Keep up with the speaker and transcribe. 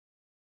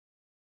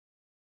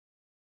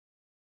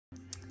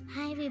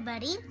Hi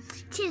everybody,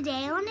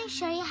 today I want to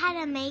show you how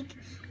to make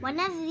one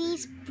of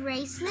these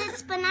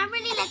bracelets, but not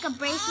really like a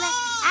bracelet,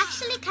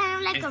 actually kind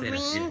of like a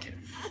ring.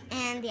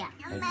 And yeah,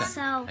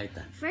 so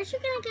first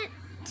you're going to get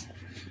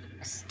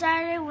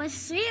started with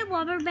 3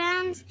 rubber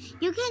bands.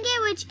 You can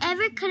get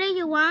whichever color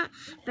you want,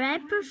 but I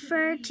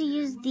prefer to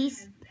use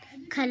these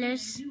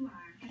colors,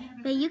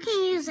 but you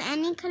can use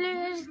any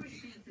colors.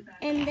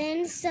 And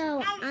then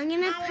so I'm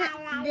going to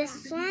put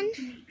this one,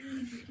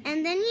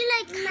 and then you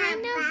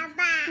kind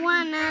of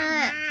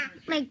wanna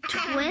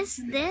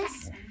twist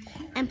this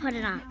and put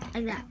it on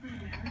like that,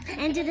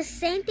 and do the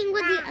same thing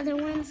with the other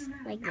ones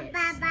like this.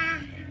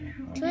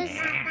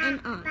 Twist and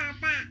on.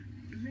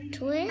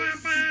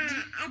 Twist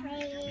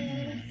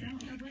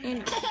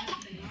and on.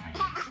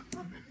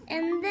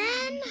 And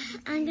then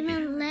I'm gonna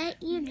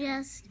let you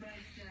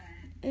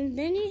and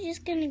then you're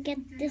just gonna get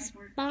this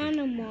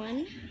bottom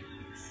one.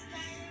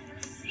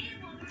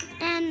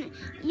 And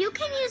you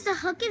can use the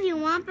hook if you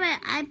want, but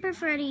I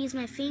prefer to use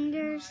my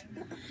fingers,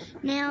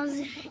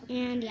 nails,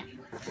 and yeah.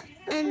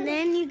 And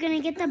then you're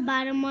going to get the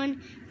bottom one.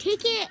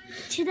 Take it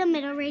to the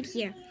middle right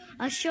here.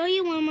 I'll show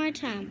you one more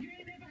time.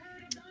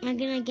 I'm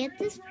going to get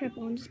this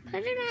purple and just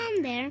put it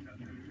on there.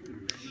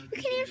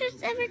 You can use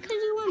whatever color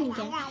you want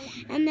to get.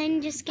 And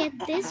then just get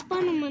this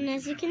bottom one,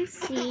 as you can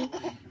see.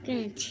 I'm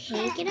going to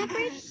take it up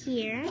right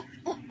here,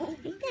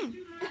 like that.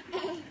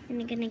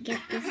 And I'm going to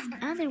get this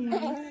other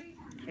one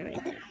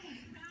right there.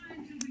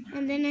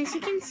 And then as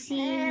you can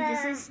see,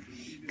 this is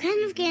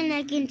kind of getting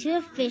into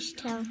a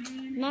fishtail.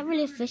 Not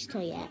really a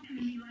fishtail yet.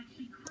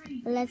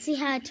 But let's see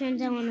how it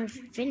turns out when we're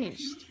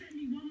finished.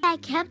 I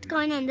kept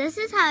going, and this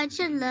is how it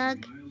should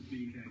look.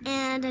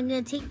 And I'm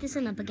going to take this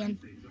one up again.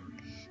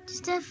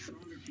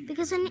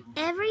 Because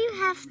whenever you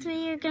have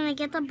 3, you're going to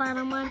get the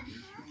bottom one.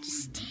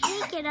 Just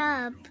take it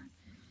up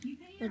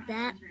like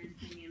that.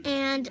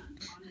 And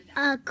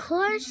of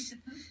course,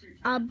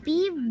 I'll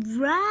be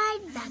right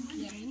back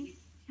again.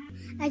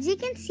 As you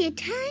can see, it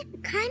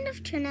kind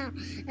of turned out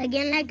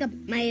again like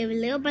my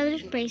little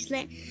brother's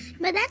bracelet,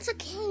 but that's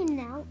okay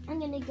now. I'm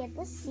gonna get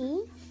the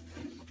C,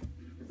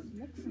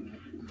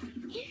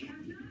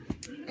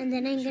 and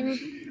then I'm gonna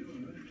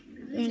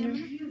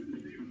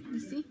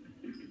see.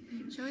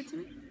 Show it to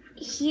me.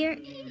 Here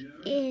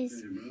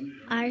is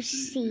our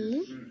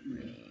C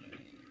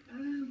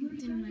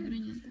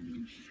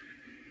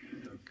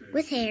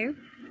with hair.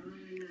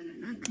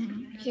 Okay.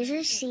 Here's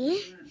our C.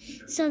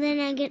 So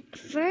then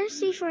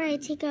before I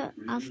take it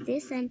off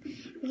this end,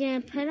 we're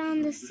going to put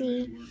on the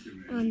C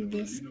on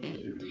this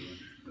end.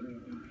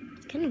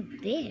 It's kind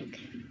of big.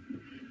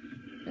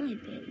 Really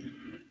big.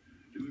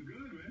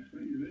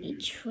 Let me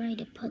try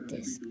to put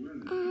this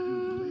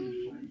on.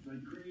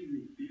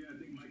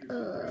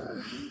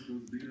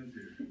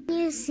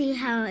 You see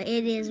how it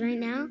is right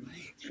now?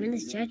 It's really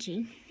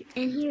stretchy.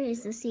 And here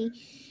is the C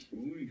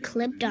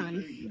clipped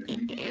on.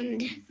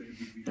 And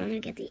I'm going to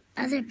get the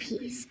other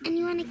piece. And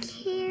you want to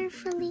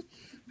carefully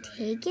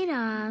take it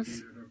off.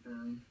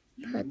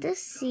 Put the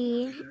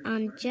C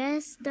on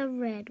just the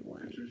red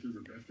one.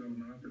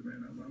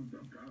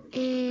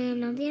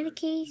 And on the other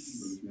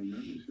case,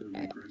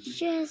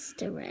 just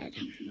the red.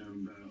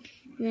 And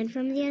then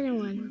from the other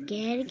one,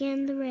 get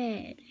again the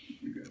red.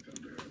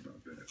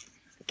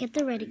 Get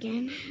the red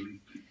again.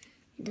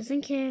 It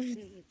doesn't care if,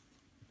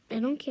 I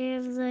don't care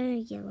if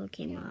the yellow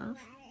came off.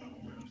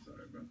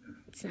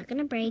 It's not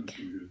gonna break.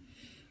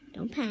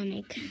 Don't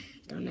panic.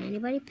 Don't let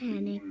anybody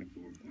panic.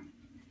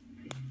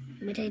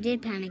 But I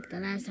did panic the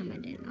last time I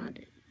did not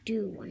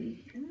do one.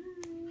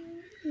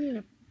 I'm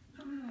gonna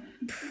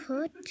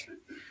put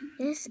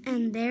this,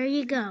 and there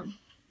you go.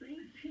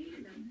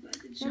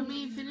 Show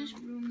me finished.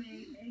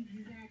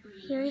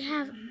 Here we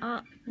have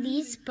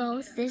these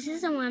both. This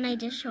is the one I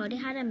just showed you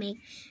how to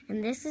make,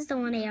 and this is the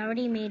one I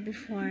already made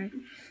before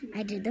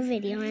I did the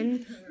video,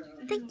 and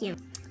thank you.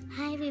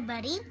 Hi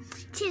everybody,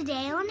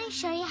 today I want to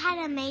show you how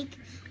to make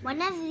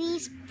one of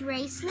these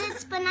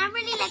bracelets, but not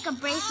really like a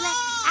bracelet,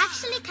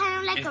 actually kind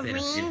of like a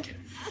ring.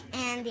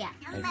 And yeah,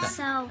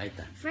 so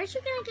first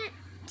you're going to get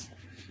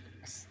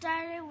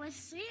started with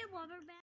 3 rubber bands.